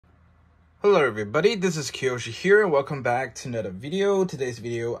Hello everybody, this is Kiyoshi here and welcome back to another video. Today's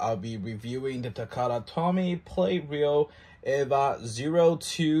video I'll be reviewing the Takara Tomy Playrail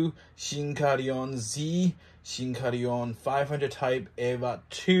EVA-02 Shinkalion Z Shinkalion 500 type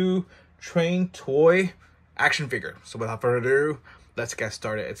EVA-02 train toy action figure. So without further ado, let's get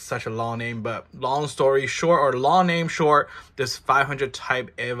started. It's such a long name, but long story short, or long name short, this 500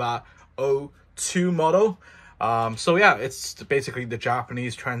 type EVA-02 model. So yeah, it's basically the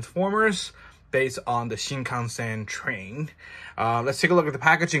Japanese Transformers based on the Shinkansen train. Let's take a look at the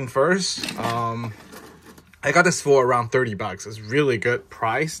packaging first. I got this for around 30 bucks. It's really good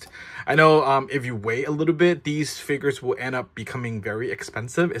priced. I know if you wait a little bit, these figures will end up becoming very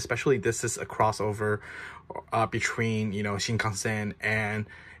expensive, especially this is a crossover between, you know, Shinkansen and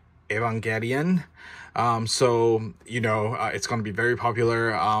Evangelion. So, you know, it's going to be very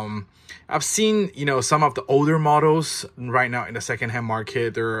popular. I've seen, you know, some of the older models right now in the secondhand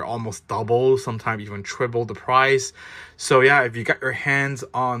market. They're almost double, sometimes even triple the price. So yeah, if you got your hands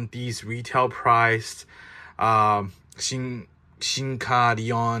on these retail priced Shinkalion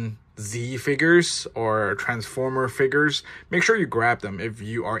Z figures or Transformer figures, make sure you grab them if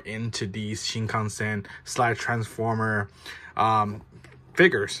you are into these Shinkansen / Transformer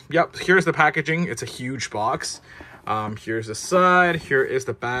figures. Yep, here's the packaging. It's a huge box. Here's the side, here is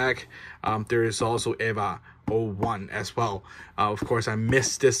the back. There is also EVA-01 as well. Of course, I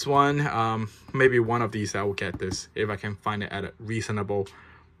missed this one. Maybe one of these I will get this if I can find it at a reasonable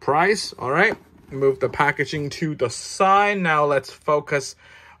price. All right, move the packaging to the side. Now let's focus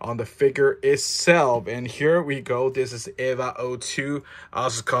on the figure itself. And here we go. This is EVA-02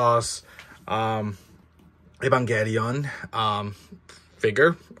 Asuka's Evangelion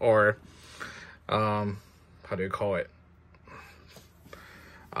figure, or how do you call it?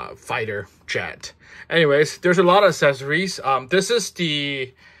 Fighter jet. Anyways, there's a lot of accessories. This is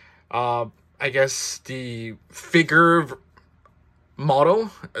the I guess the figure model,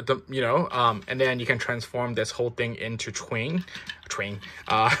 and then you can transform this whole thing into train.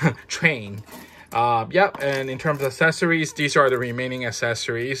 Yep, and in terms of accessories, these are the remaining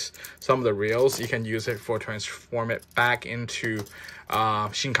accessories. Some of the rails, you can use it for transform it back into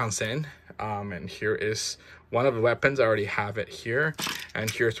Shinkansen. And here is one of the weapons. I already have it here. And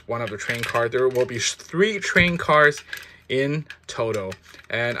here's one of the train cars. There will be 3 train cars in total.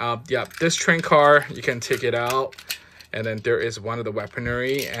 And yeah, this train car, you can take it out. And then there is one of the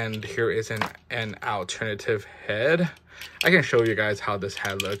weaponry. And here is an alternative head. I can show you guys how this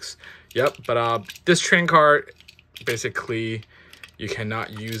head looks. Yep, but this train car, basically, you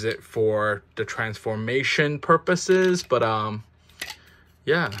cannot use it for the transformation purposes. But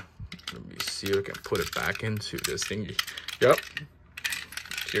yeah. Let me see if I can put it back into this thingy. Yep.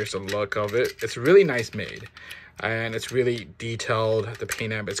 Here's the look of it. It's really nice made. And it's really detailed. The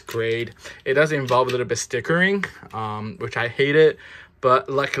paint app is great. It does involve a little bit stickering, which I hate it. But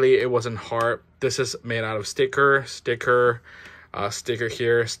luckily, it wasn't hard. This is made out of sticker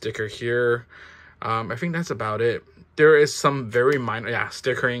here, sticker here. I think that's about it. There is some very minor,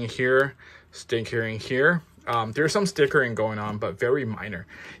 stickering here, stickering here. There's some stickering going on, but very minor.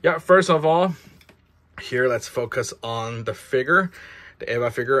 Yeah, first of all, here let's focus on the figure, the EVA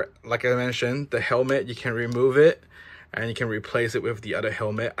figure. Like I mentioned, the helmet, you can remove it and you can replace it with the other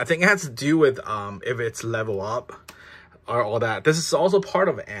helmet. I think it has to do with if it's level up or all that. This is also part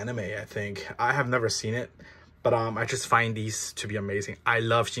of anime, I think. I have never seen it, but I just find these to be amazing. I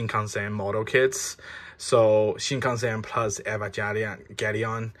love Shinkansen model kits. So Shinkansen plus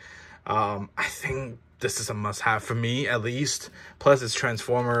Evangelion. I think this is a must-have for me, at least. Plus, it's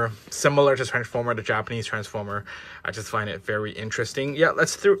Transformer, similar to Transformer, the Japanese Transformer. I just find it very interesting. Yeah,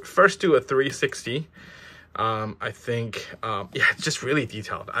 let's first do a 360. I think, yeah, it's just really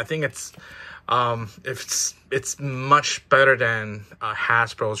detailed. I think it's much better than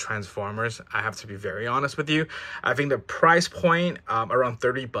Hasbro's Transformers. I have to be very honest with you. I think the price point, around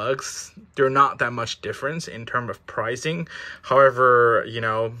 30 bucks, they're not that much difference in terms of pricing. However, you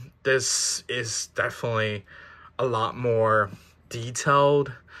know, this is definitely a lot more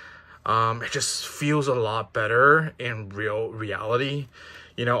detailed. It just feels a lot better in reality.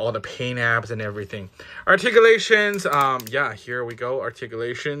 You know, all the paint apps and everything. Articulations, yeah, here we go.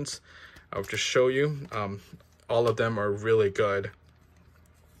 Articulations. I'll just show you. All of them are really good.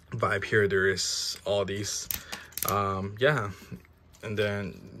 Vibe here, there is all these. Yeah, and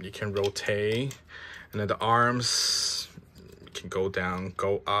then you can rotate, and then the arms, you can go down,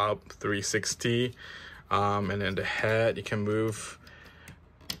 go up, 360, and then the head, you can move.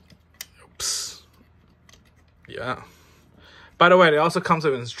 Oops. Yeah. By the way, it also comes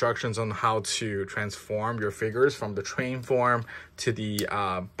with instructions on how to transform your figures from the train form to the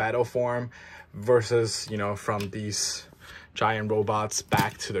battle form versus, you know, from these giant robots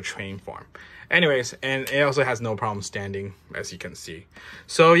back to the train form. Anyways, and it also has no problem standing, as you can see.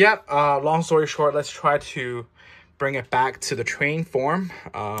 So yeah, long story short, let's try to bring it back to the train form.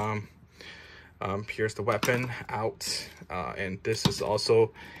 Here's the weapon out, and this is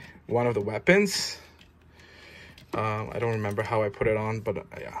also one of the weapons. I don't remember how I put it on, but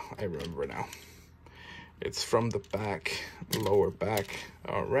yeah, I remember now. It's from the back, lower back.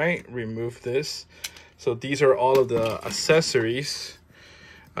 All right, remove this. So these are all of the accessories.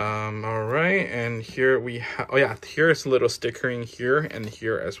 All right, and here we have, oh yeah, here's a little stickering here and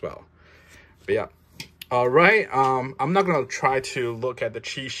here as well. But yeah, all right, I'm not gonna try to look at the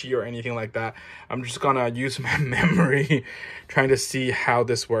cheat sheet or anything like that. I'm just gonna use my memory trying to see how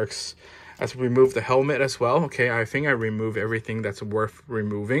this works. Let's remove the helmet as well. Okay, I think I remove everything that's worth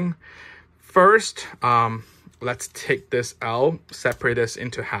removing. First, let's take this out, separate this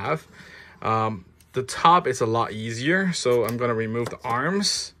into half. The top is a lot easier, so I'm gonna remove the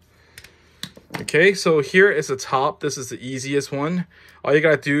arms. Okay, so here is the top. This is the easiest one. All you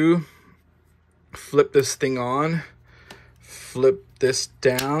gotta do, flip this thing on, flip this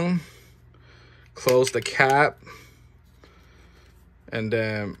down, close the cap, and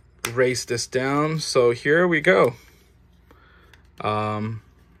then raise this down. So here we go. Part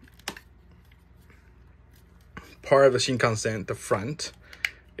of the Shinkansen, the front,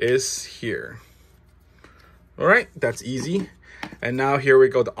 is here. All right, that's easy. And now here we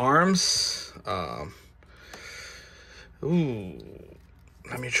go, the arms. Let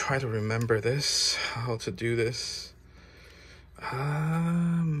me try to remember this, how to do this.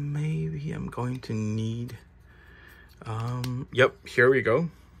 Maybe I'm going to need, yep, here we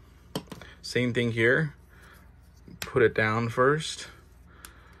go. Same thing here. Put it down first.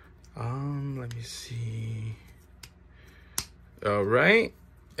 Let me see. All right,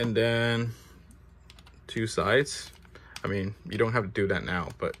 and then two sides. I mean, you don't have to do that now,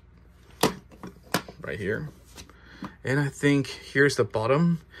 but right here. And I think here's the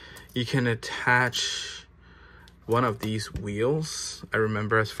bottom. You can attach one of these wheels. I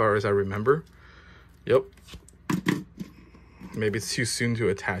remember, as far as I remember. Yep. Maybe it's too soon to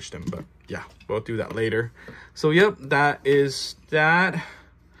attach them, but yeah, we'll do that later. So yep, that is that.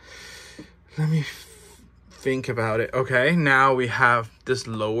 Let me think about it. Okay, now we have this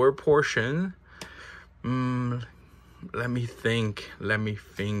lower portion. Let me think.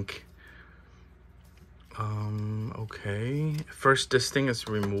 Okay, first, this thing is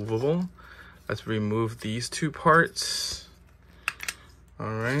removable. Let's remove these two parts.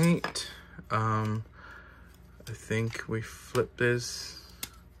 All right. I think we flip this.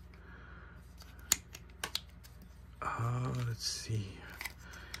 Let's see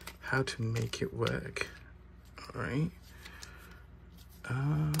how to make it work. All right.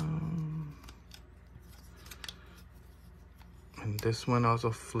 And this one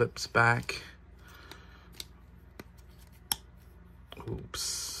also flips back.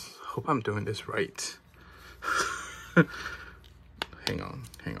 Oops. Hope I'm doing this right. Hang on.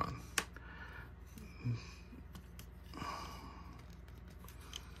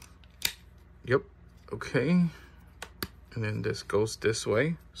 Yep. Okay. And then this goes this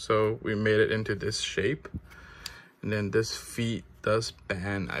way. So we made it into this shape. And then this feet does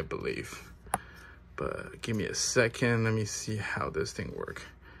bend, I believe. But give me a second. Let me see how this thing works.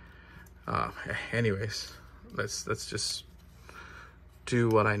 Anyways, let's just do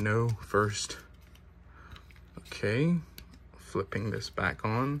what I know first. Okay, flipping this back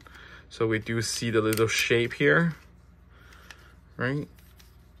on. So we do see the little shape here, right?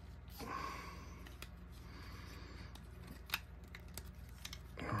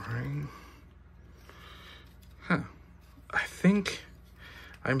 All right. Huh. I think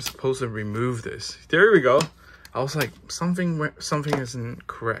I'm supposed to remove this. There we go. I was like, something isn't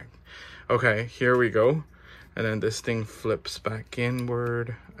correct. Okay, here we go. And then this thing flips back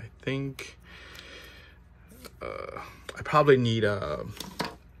inward, I think. I probably need a,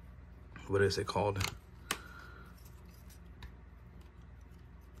 what is it called?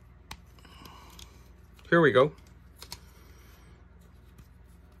 Here we go.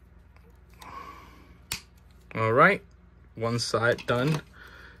 All right, one side done.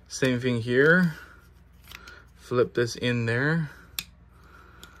 Same thing here. Flip this in there.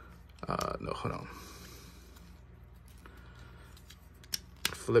 No, hold on.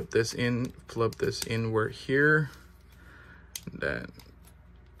 Flip this inward here. And then,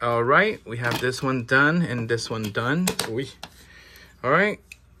 all right, we have this one done and this one done. All right,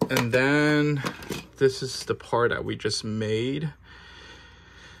 and then this is the part that we just made.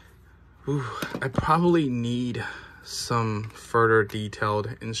 Ooh, I probably need some further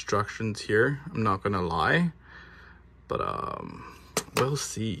detailed instructions here. I'm not gonna lie, but we'll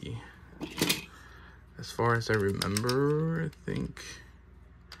see. As far as I remember, I think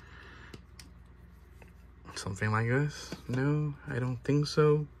something like this. No, I don't think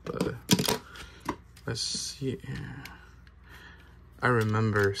so, but let's see. I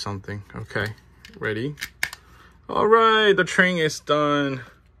remember something. Okay, ready? All right, the train is done.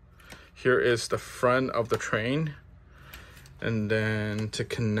 Here is the front of the train. And then to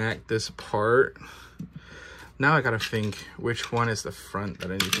connect this part, now I gotta think which one is the front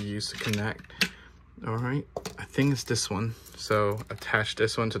that I need to use to connect. All right, I think it's this one. So attach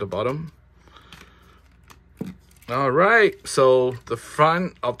this one to the bottom. All right, so the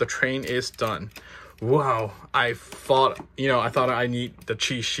front of the train is done. Wow, I thought I need the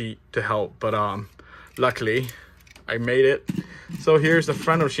cheat sheet to help, but luckily I made it. So here's the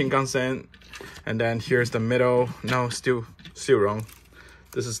front of Shinkansen, and then here's the middle. No, still wrong.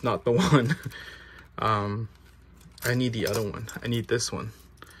 This is not the one. I need the other one. I need this one.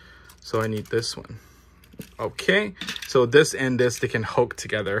 So I need this one. Okay, so this and this, they can hook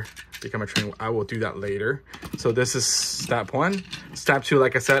together, become a train. I will do that later. So this is step 1. Step 2,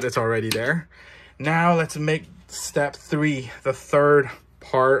 like I said, it's already there. Now let's make step 3, the third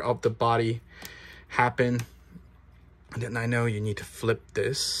part of the body, happen. And then I know you need to flip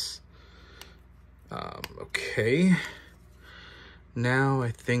this. Okay. Now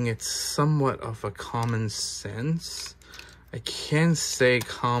I think it's somewhat of a common sense. I can't say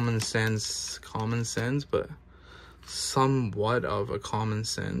common sense, but somewhat of a common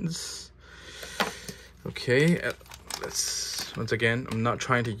sense. Okay, once again, I'm not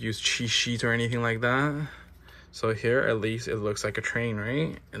trying to use cheat sheets or anything like that. So here, at least it looks like a train,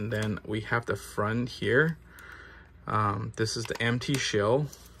 right? And then we have the front here. This is the empty shell.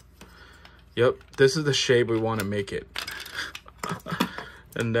 Yep, this is the shape we want to make it.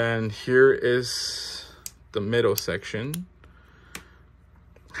 And then here is the middle section.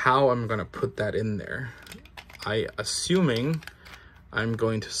 How I'm gonna put that in there? Assuming I'm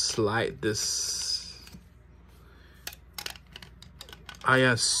going to slide this. I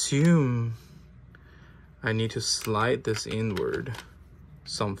assume I need to slide this inward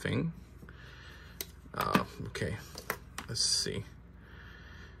something. Okay, let's see.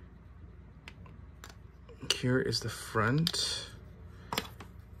 Here is the front.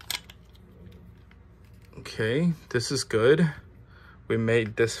 Okay, this is good. We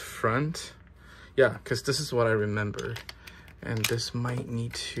made this front. Yeah, because this is what I remembered. And this might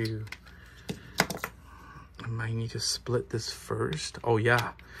need to... I might need to split this first. Oh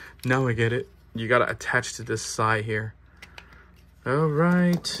yeah, now I get it. You gotta attach to this side here. All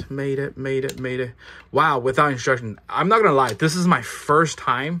right, made it. Wow, without instruction. I'm not gonna lie, this is my first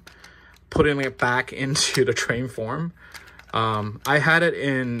time putting it back into the train form. I had it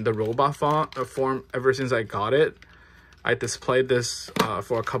in the robot form ever since I got it. I displayed this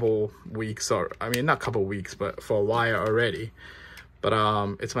for a couple weeks, or I mean, not a couple weeks, but for a while already. But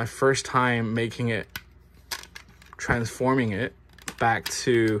it's my first time making it, transforming it back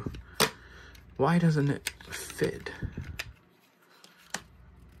to, why doesn't it fit?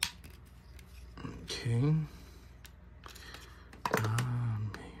 Okay.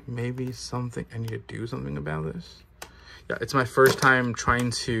 Maybe something, I need to do something about this. Yeah, it's my first time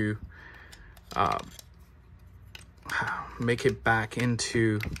trying to make it back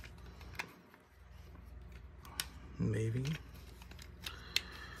into maybe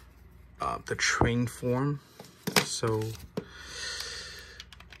the train form. So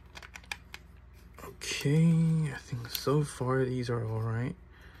okay, I think so far these are all right.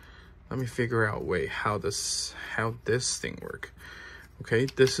 Let me figure out how this thing work. Okay,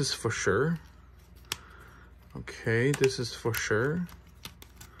 this is for sure. Okay, this is for sure.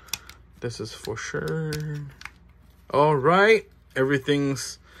 This is for sure. All right,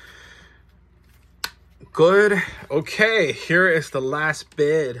 everything's good. Okay, here is the last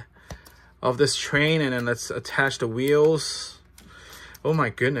bit of this train, and then let's attach the wheels. Oh my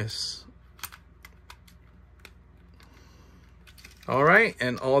goodness. All right,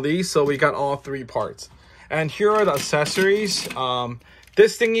 and all these, so we got all 3 parts. And here are the accessories.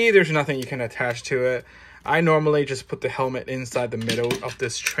 This thingy, there's nothing you can attach to it. I normally just put the helmet inside the middle of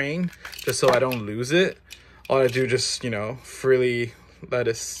this train just so I don't lose it. All I do, just, freely let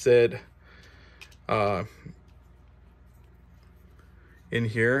it sit in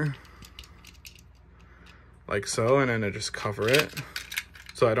here like so, and then I just cover it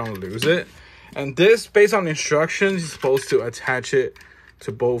so I don't lose it. And this, based on instructions, you're supposed to attach it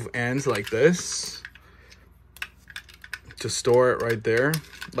to both ends like this. to store it right there,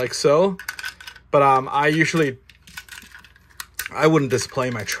 like so. But I wouldn't display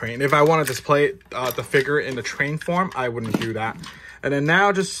my train. If I want to display the figure in the train form, I wouldn't do that. And then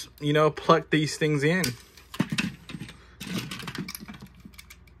now just, you know, plug these things in.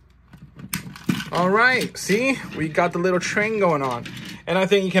 All right, see, we got the little train going on. And I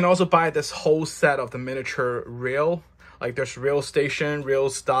think you can also buy this whole set of the miniature rail. Like there's rail station, rail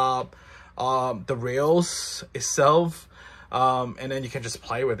stop, the rails itself, and then you can just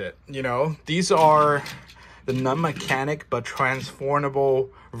play with it. You know, these are the non-mechanic but transformable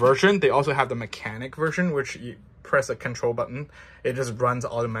version. They also have the mechanic version, which you press a control button, it just runs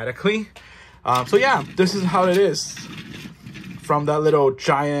automatically. So yeah, this is how it is. From that little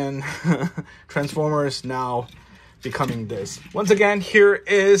giant Transformers now becoming this. Once again, here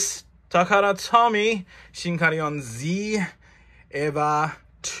is Takara Tomy Shinkalion Z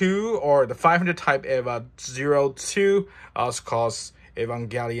EVA-02, or the 500 type EVA-02, also called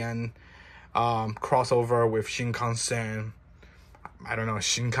Evangelion, crossover with Shinkansen, I don't know,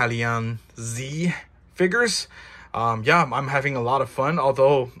 Shinkalion Z figures. Yeah, I'm having a lot of fun,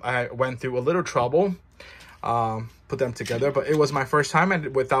 although I went through a little trouble put them together, but it was my first time,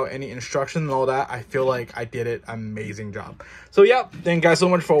 and without any instruction and all that, I feel like I did an amazing job. So yeah, thank you guys so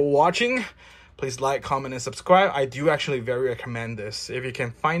much for watching. Please like, comment, and subscribe. I do actually very recommend this. If you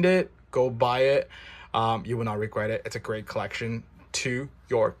can find it, go buy it. You will not regret it. It's a great collection to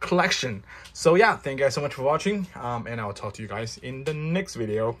your collection. So yeah, thank you guys so much for watching, and I'll talk to you guys in the next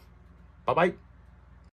video. Bye bye.